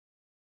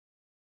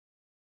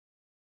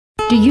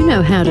Do you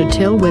know how to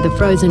tell whether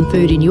frozen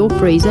food in your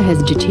freezer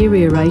has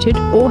deteriorated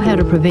or how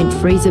to prevent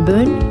freezer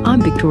burn?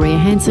 I'm Victoria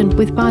Hanson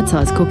with Bite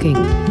Size Cooking.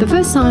 The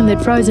first sign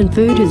that frozen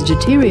food has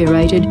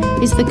deteriorated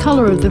is the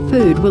colour of the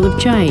food will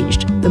have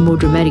changed. The more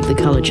dramatic the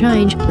colour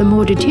change, the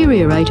more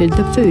deteriorated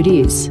the food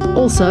is.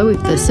 Also,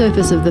 if the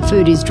surface of the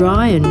food is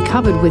dry and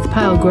covered with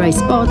pale grey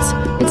spots,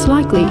 it's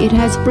likely it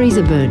has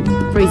freezer burn.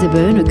 Freezer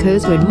burn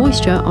occurs when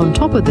moisture on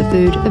top of the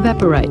food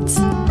evaporates.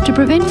 To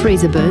prevent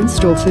freezer burn,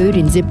 store food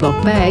in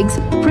Ziploc bags,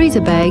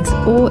 freezer bags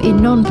or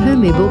in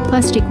non-permeable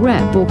plastic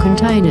wrap or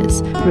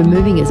containers,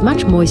 removing as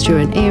much moisture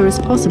and air as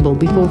possible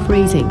before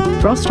freezing.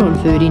 Frost on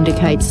food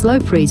indicates slow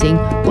freezing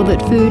or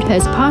that food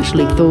has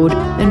partially thawed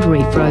and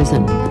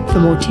refrozen. For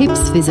more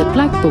tips, visit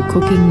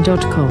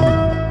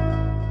blackbookcooking.com.